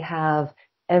really have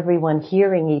everyone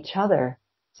hearing each other.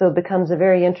 So it becomes a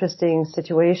very interesting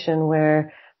situation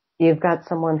where you've got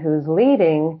someone who's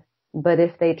leading, but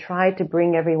if they try to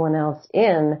bring everyone else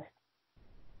in,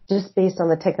 just based on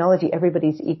the technology,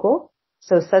 everybody's equal.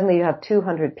 So suddenly you have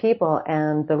 200 people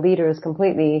and the leader is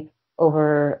completely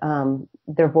over,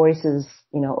 their voice is,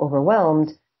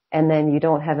 overwhelmed, and then you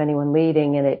don't have anyone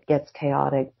leading and it gets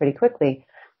chaotic pretty quickly.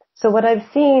 So what I've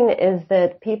seen is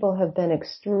that people have been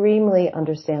extremely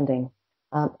understanding.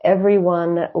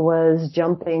 Everyone was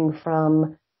jumping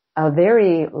from a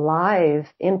very live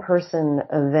in-person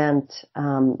event,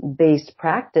 based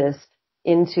practice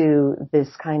into this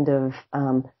kind of,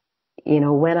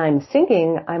 when I'm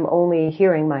singing, I'm only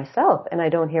hearing myself and I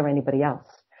don't hear anybody else.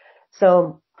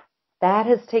 So that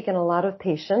has taken a lot of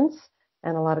patience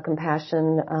and a lot of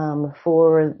compassion,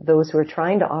 for those who are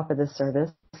trying to offer this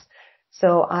service.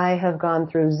 So I have gone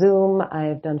through Zoom,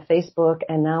 I've done Facebook,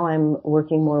 and now I'm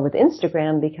working more with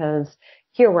Instagram because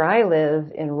here where I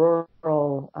live in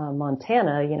rural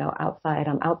Montana,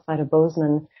 I'm outside of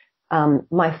Bozeman,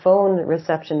 my phone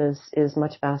reception is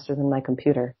much faster than my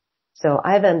computer. So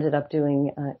I've ended up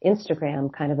doing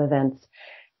Instagram kind of events.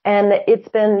 And it's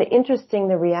been interesting,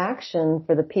 the reaction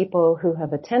for the people who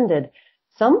have attended.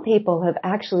 Some people have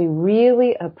actually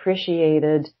really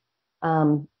appreciated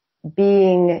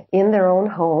being in their own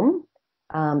home,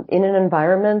 in an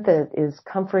environment that is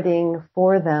comforting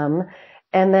for them,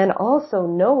 and then also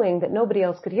knowing that nobody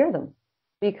else could hear them.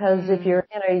 Because if you're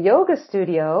in a yoga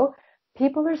studio,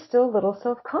 people are still a little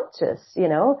self-conscious, you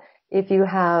know. If you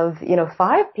have,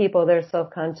 5 people, they're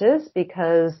self-conscious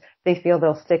because they feel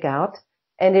they'll stick out.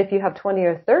 And if you have 20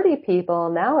 or 30 people,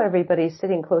 now everybody's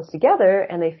sitting close together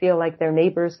and they feel like their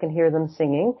neighbors can hear them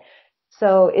singing.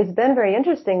 So it's been very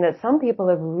interesting that some people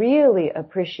have really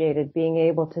appreciated being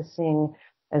able to sing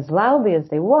as loudly as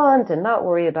they want and not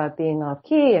worry about being off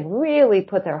key and really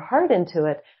put their heart into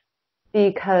it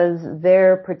because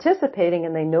they're participating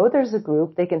and they know there's a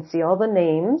group. They can see all the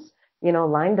names,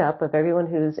 lined up of everyone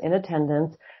who's in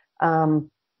attendance,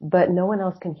 but no one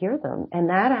else can hear them. And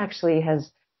that actually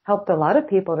has helped a lot of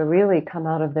people to really come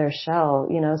out of their shell,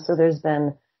 so there's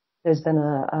been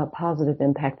a positive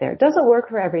impact there. It doesn't work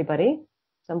for everybody.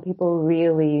 Some people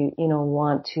really,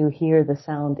 want to hear the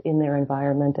sound in their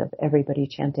environment of everybody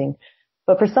chanting.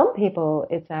 But for some people,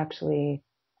 it's actually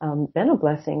been a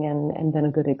blessing and been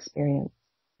a good experience.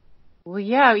 Well,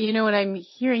 yeah, when I'm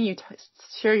hearing you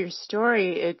share your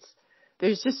story,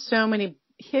 there's just so many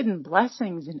hidden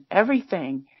blessings in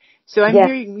everything. So I'm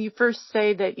hearing you first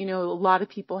say that, a lot of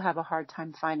people have a hard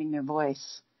time finding their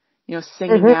voice,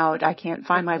 singing out, I can't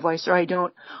find my voice,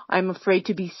 or I'm afraid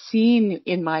to be seen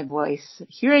in my voice,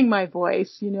 hearing my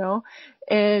voice,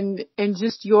 and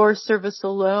just your service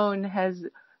alone has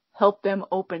helped them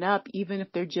open up, even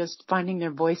if they're just finding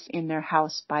their voice in their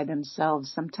house by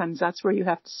themselves. Sometimes that's where you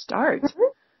have to start.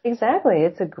 Exactly.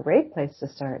 It's a great place to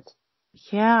start.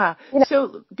 Yeah.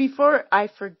 So before I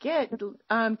forget,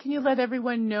 can you let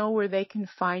everyone know where they can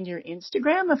find your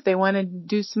Instagram if they want to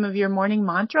do some of your morning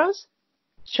mantras?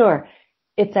 Sure.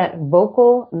 It's at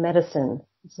Vocal Medicine.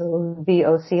 So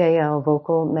VOCAL,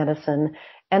 Vocal Medicine.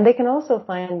 And they can also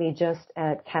find me just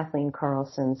at Kathleen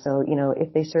Karlsen. So,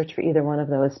 if they search for either one of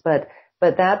those, but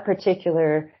that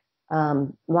particular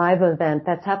live event,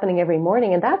 that's happening every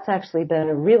morning. And that's actually been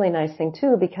a really nice thing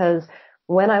too, because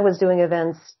when I was doing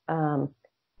events,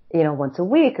 once a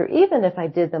week, or even if I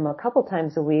did them a couple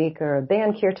times a week, or a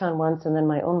band kirtan once and then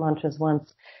my own mantras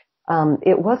once,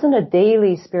 it wasn't a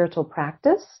daily spiritual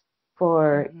practice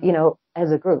for,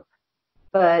 as a group.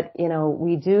 But,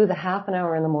 we do the half an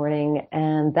hour in the morning,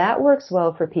 and that works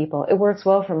well for people. It works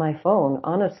well for my phone.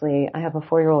 Honestly, I have a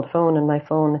 4-year-old phone, and my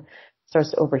phone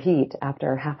starts to overheat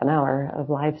after half an hour of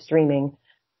live streaming.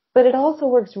 But it also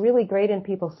works really great in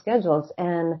people's schedules.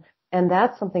 And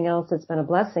that's something else that's been a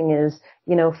blessing is,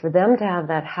 for them to have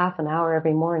that half an hour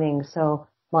every morning. So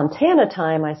Montana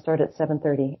time, I start at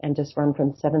 7:30 and just run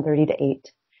from 7:30 to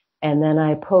 8. And then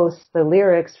I post the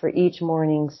lyrics for each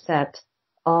morning set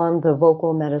on the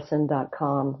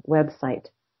vocalmedicine.com website.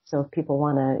 So if people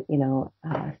want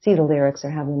to, see the lyrics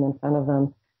or have them in front of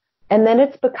them. And then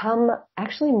it's become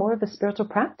actually more of a spiritual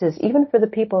practice, even for the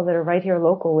people that are right here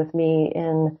local with me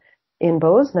in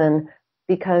Bozeman,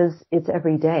 because it's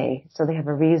every day. So they have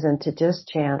a reason to just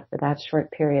chant for that short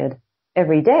period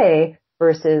every day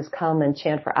versus come and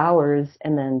chant for hours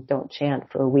and then don't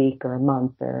chant for a week or a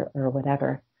month or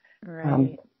whatever.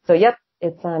 Right. So yep,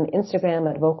 it's on Instagram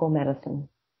at Vocal Medicine.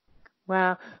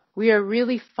 Wow. We are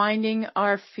really finding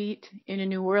our feet in a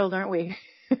new world, aren't we?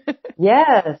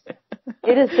 Yes,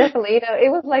 it is definitely,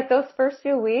 it was like those first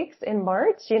few weeks in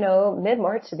March,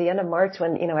 mid-March to the end of March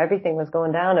when, everything was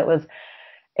going down. It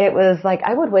was like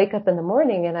I would wake up in the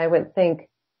morning and I would think,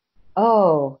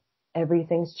 oh,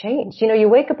 everything's changed. You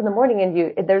wake up in the morning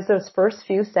and there's those first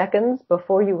few seconds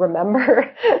before you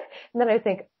remember. And then I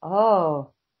think,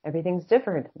 oh, everything's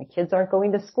different. My kids aren't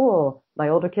going to school. My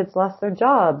older kids lost their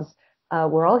jobs.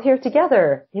 We're all here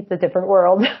together. It's a different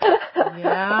world.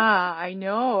 Yeah, I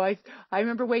know. I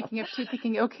remember waking up too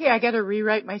thinking, okay, I got to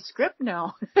rewrite my script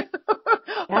now.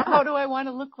 Yeah. How do I want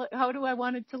to look like, how do I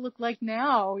want it to look like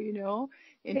now,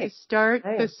 and to start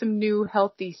with some new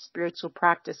healthy spiritual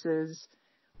practices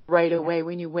right away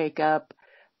when you wake up.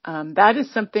 That is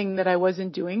something that I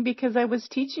wasn't doing because I was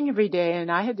teaching every day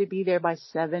and I had to be there by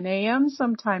 7 a.m.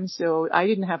 sometimes. So I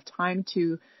didn't have time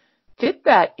to fit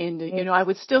that into, I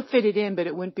would still fit it in, but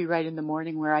it wouldn't be right in the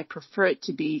morning where I prefer it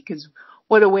to be, because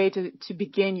what a way to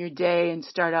begin your day and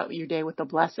start out your day with a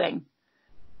blessing.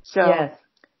 So, yes.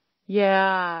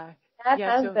 Yeah. That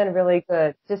has been really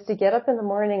good, just to get up in the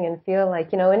morning and feel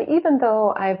like, and even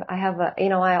though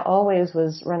I always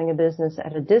was running a business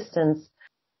at a distance,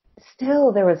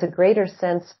 still there was a greater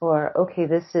sense for, okay,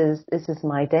 this is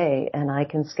my day and I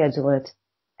can schedule it.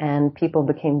 And people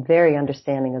became very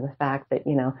understanding of the fact that,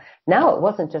 now it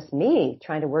wasn't just me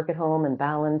trying to work at home and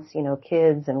balance,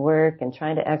 kids and work and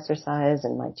trying to exercise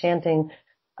and my chanting.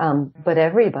 But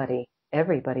everybody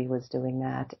was doing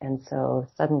that. And so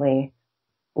suddenly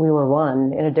we were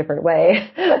one in a different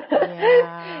way.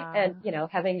 Yeah. And,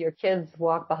 having your kids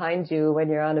walk behind you when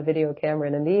you're on a video camera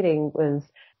in a meeting was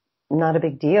not a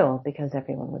big deal because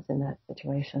everyone was in that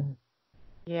situation.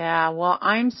 Yeah, well,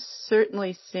 I'm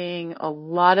certainly seeing a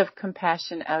lot of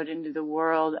compassion out into the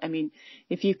world. I mean,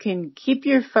 if you can keep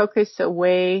your focus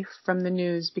away from the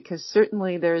news, because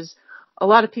certainly there's a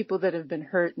lot of people that have been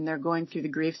hurt and they're going through the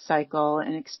grief cycle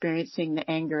and experiencing the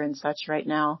anger and such right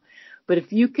now. But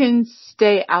if you can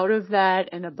stay out of that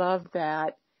and above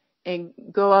that and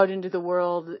go out into the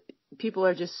world, people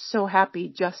are just so happy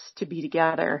just to be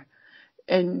together.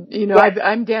 And,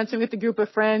 I'm dancing with a group of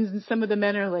friends and some of the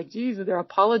men are like, geez, they're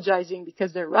apologizing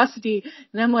because they're rusty.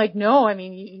 And I'm like, no, I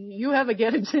mean, you have a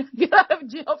get out of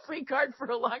jail free card for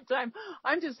a long time.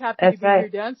 I'm just happy to be here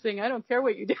dancing. I don't care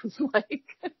what you dance like.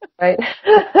 Right.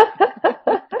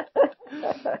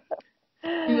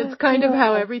 And it's kind of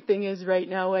how everything is right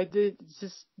now.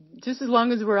 Just as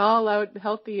long as we're all out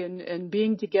healthy and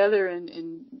being together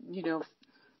and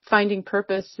finding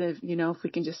purpose, if we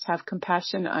can just have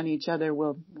compassion on each other,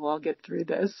 we'll all get through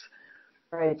this.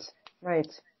 Right.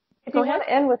 If Go you ahead. want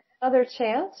to end with another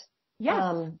chant,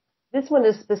 yes. This one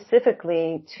is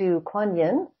specifically to Kuan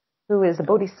Yin, who is a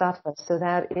bodhisattva. So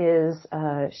that is,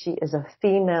 she is a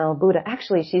female Buddha.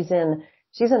 Actually, she's in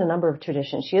a number of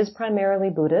traditions. She is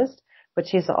primarily Buddhist, but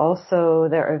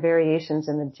there are variations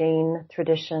in the Jain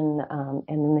tradition, and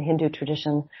in the Hindu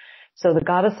tradition. So the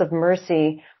goddess of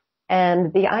mercy.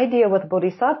 And the idea with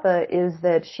Bodhisattva is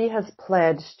that she has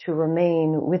pledged to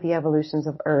remain with the evolutions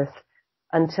of Earth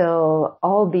until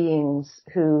all beings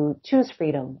who choose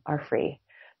freedom are free.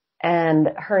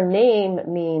 And her name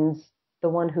means the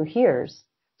one who hears.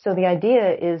 So the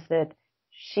idea is that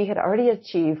she had already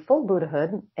achieved full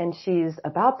Buddhahood and she's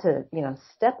about to,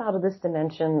 step out of this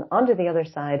dimension onto the other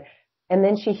side. And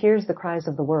then she hears the cries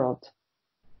of the world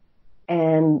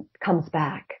and comes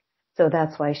back. So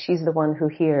that's why she's the one who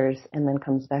hears and then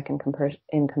comes back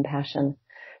in compassion.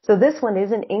 So this one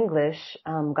is in English.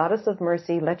 Goddess of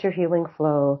mercy, let your healing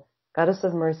flow. Goddess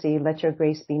of mercy, let your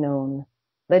grace be known.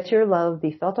 Let your love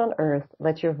be felt on earth.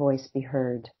 Let your voice be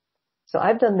heard. So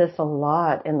I've done this a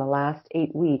lot in the last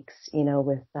 8 weeks,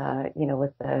 with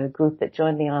the group that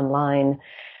joined me online,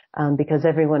 because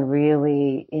everyone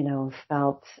really,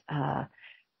 felt,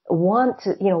 wants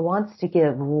to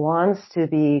give, wants to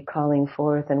be calling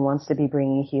forth and wants to be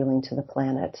bringing healing to the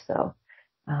planet. So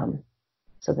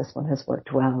this one has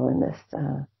worked well in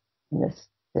this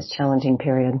challenging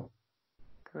period.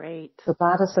 Great. So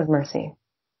Goddess of Mercy.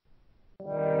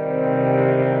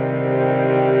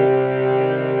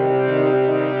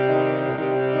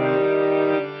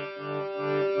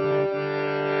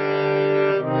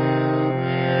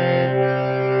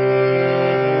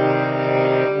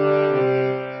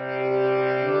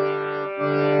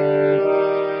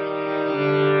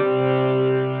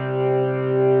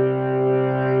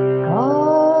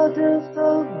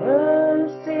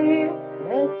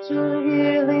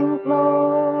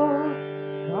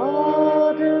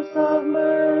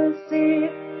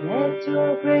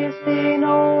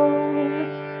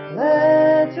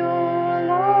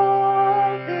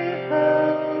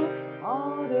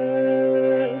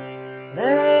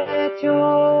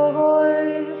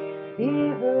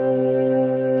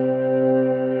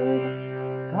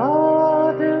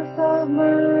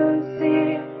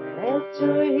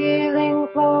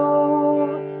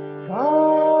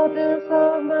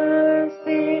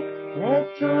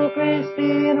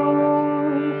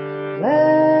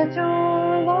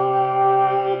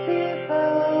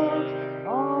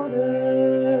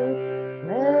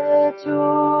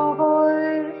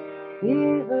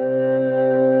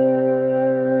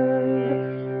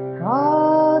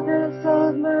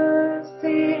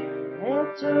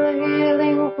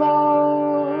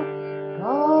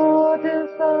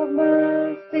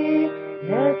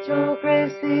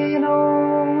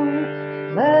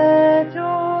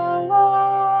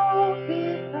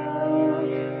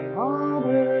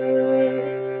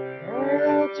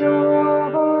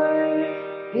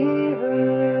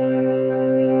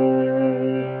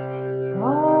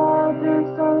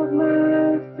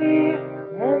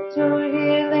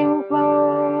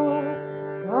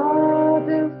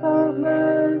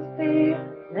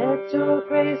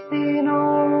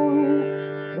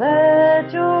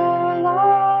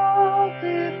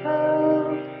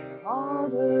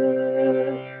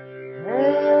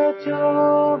 let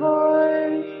your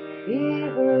voice be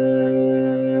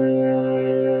heard.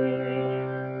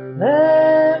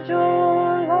 Let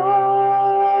your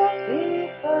love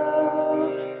be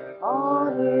felt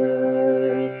on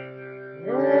earth.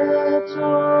 Let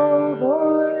your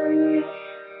voice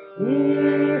be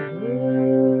heard.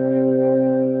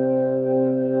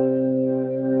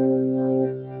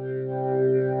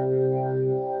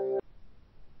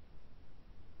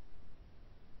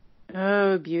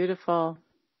 Oh, beautiful.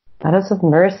 That is with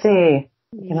mercy.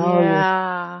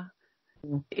 Yeah.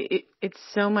 It's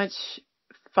so much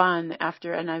fun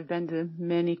after, and I've been to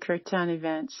many Kirtan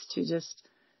events, to just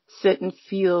sit and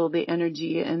feel the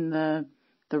energy and the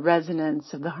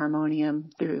resonance of the harmonium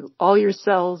through all your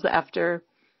cells after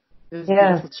those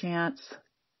beautiful chants.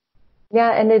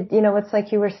 Yeah, and it's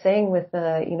like you were saying with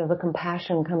the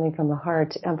compassion coming from the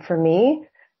heart. For me,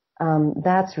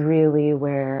 that's really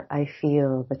where I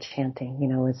feel the chanting.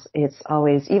 It's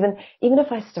always, even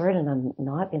if I start and I'm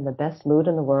not in the best mood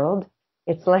in the world,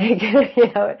 it's like,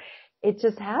 it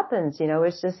just happens, it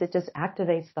just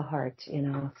activates the heart,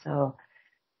 so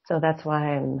that's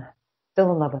why I'm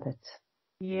still in love with it.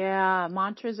 Yeah,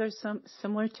 mantras are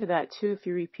similar to that too. If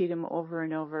you repeat them over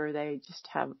and over, they just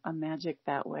have a magic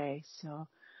that way. So,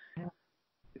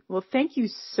 well, thank you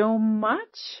so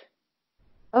much.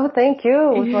 Oh, thank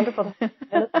you. It was wonderful to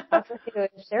talk with you and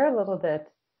share a little bit.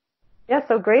 Yeah,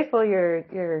 so grateful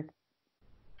you're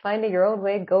finding your own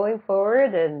way going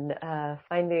forward and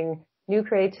finding new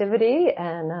creativity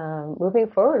and moving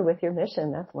forward with your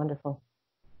mission. That's wonderful.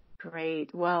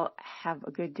 Great. Well, have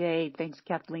a good day. Thanks,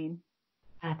 Kathleen.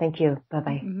 Thank you.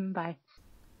 Bye-bye. Bye.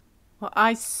 Well,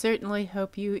 I certainly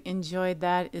hope you enjoyed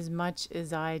that as much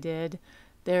as I did.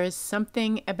 There is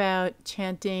something about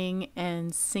chanting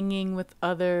and singing with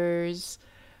others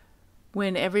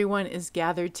when everyone is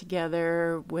gathered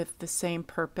together with the same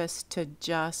purpose to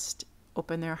just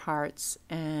open their hearts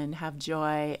and have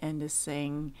joy and to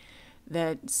sing,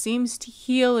 that seems to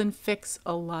heal and fix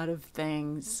a lot of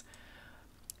things.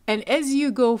 And as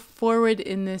you go forward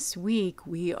in this week,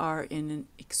 we are in an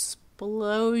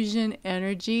explosion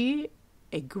energy,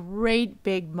 a great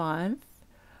big month,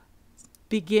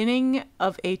 beginning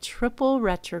of a triple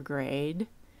retrograde,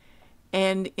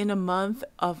 and in a month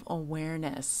of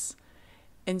awareness.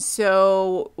 And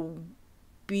so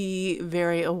be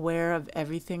very aware of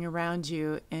everything around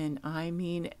you. And I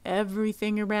mean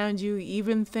everything around you,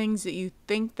 even things that you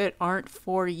think that aren't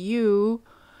for you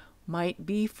might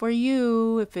be for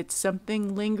you. If it's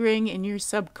something lingering in your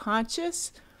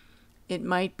subconscious, it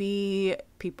might be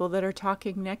people that are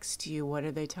talking next to you. What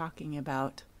are they talking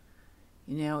about?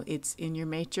 It's in your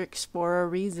matrix for a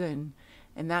reason.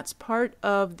 And that's part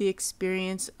of the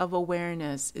experience of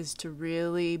awareness, is to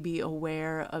really be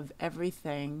aware of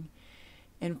everything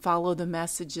and follow the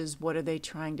messages. What are they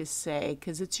trying to say?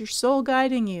 Because it's your soul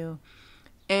guiding you.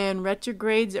 And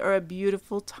retrogrades are a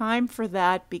beautiful time for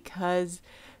that, because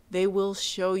they will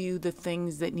show you the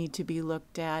things that need to be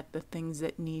looked at, the things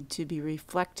that need to be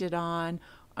reflected on,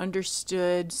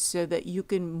 understood, so that you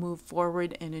can move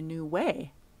forward in a new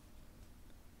way.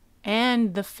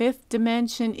 And the fifth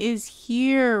dimension is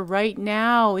here right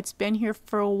now. It's been here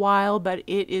for a while, but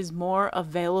it is more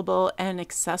available and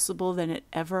accessible than it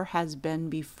ever has been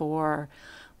before.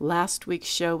 Last week's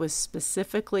show was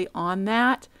specifically on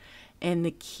that. And the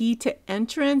key to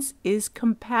entrance is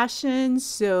compassion.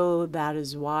 So that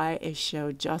is why a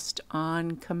show just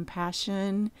on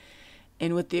compassion.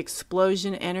 And with the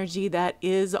explosion energy, that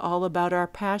is all about our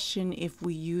passion if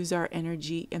we use our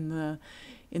energy in the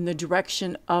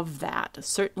direction of that.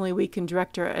 Certainly we can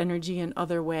direct our energy in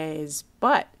other ways,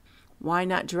 but why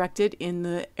not direct it in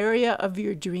the area of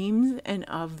your dreams and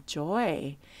of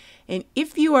joy? And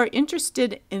if you are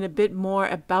interested in a bit more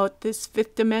about this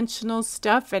fifth dimensional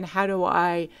stuff and how do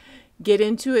I get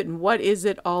into it and what is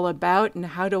it all about and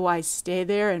how do I stay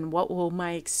there and what will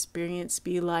my experience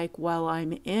be like while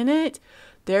I'm in it,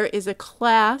 there is a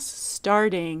class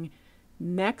starting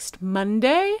next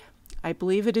Monday. I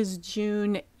believe it is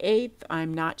June 8th.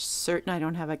 I'm not certain. I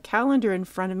don't have a calendar in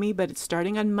front of me, but it's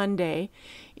starting on Monday.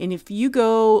 And if you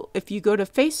go to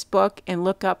Facebook and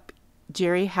look up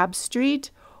Geri Habstritt,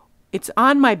 it's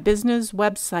on my business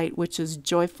website, which is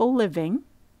Joyful Living.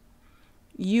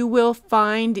 You will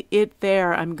find it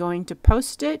there. I'm going to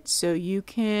post it so you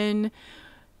can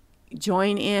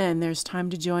join in. There's time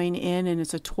to join in, and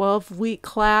it's a 12-week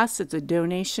class. It's a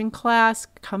donation class.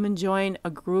 Come and join a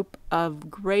group of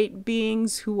great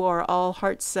beings who are all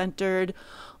heart-centered,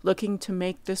 looking to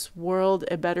make this world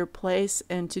a better place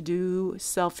and to do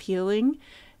self-healing,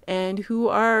 and who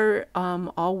are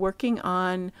all working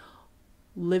on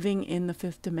living in the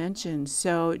fifth dimension.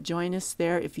 So join us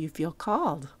there if you feel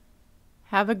called.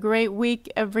 Have a great week,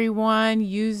 everyone.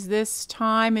 Use this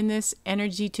time and this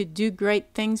energy to do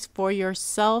great things for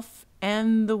yourself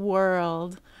and the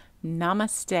world.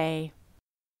 Namaste.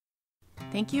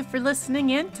 Thank you for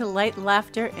listening in to Light,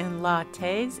 Laughter, and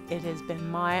Lattes. It has been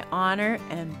my honor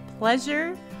and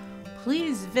pleasure.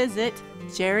 Please visit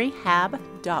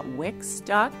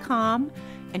gerihab.wix.com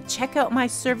and check out my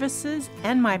services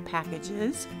and my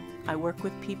packages. I work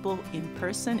with people in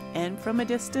person and from a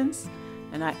distance,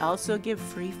 and I also give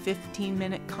free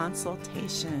 15-minute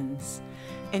consultations.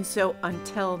 And so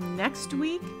until next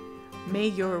week, may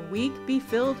your week be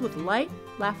filled with light,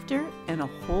 laughter, and a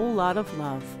whole lot of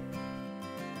love.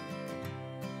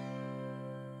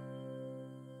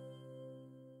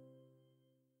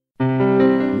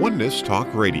 Oneness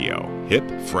Talk Radio. Hip,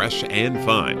 fresh, and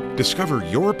fun. Discover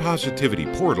your positivity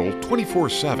portal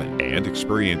 24/7 and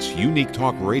experience unique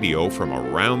talk radio from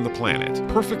around the planet,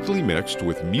 perfectly mixed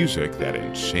with music that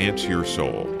enchants your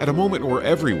soul. At a moment where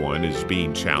everyone is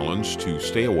being challenged to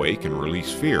stay awake and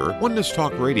release fear,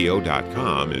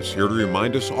 OnenesStalkRadio.com is here to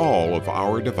remind us all of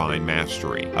our divine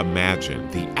mastery.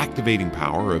 Imagine the activating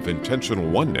power of intentional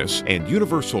oneness and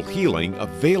universal healing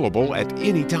available at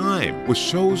any time. With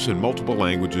shows in multiple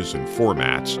languages and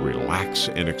formats, relax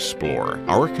and explore.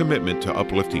 Our commitment to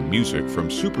uplifting music from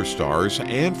superstars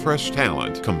and fresh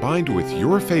talent, combined with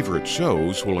your favorite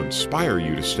shows, will inspire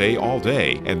you to stay all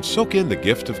day and soak in the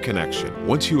gift of connection.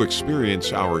 Once you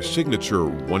experience our signature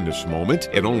oneness moment,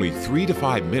 in only 3 to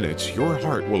 5 minutes, your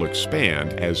heart will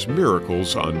expand as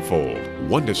miracles unfold.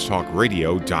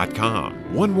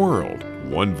 OnenesTalkRadio.com. One world,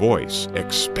 one voice.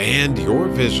 Expand your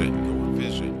vision.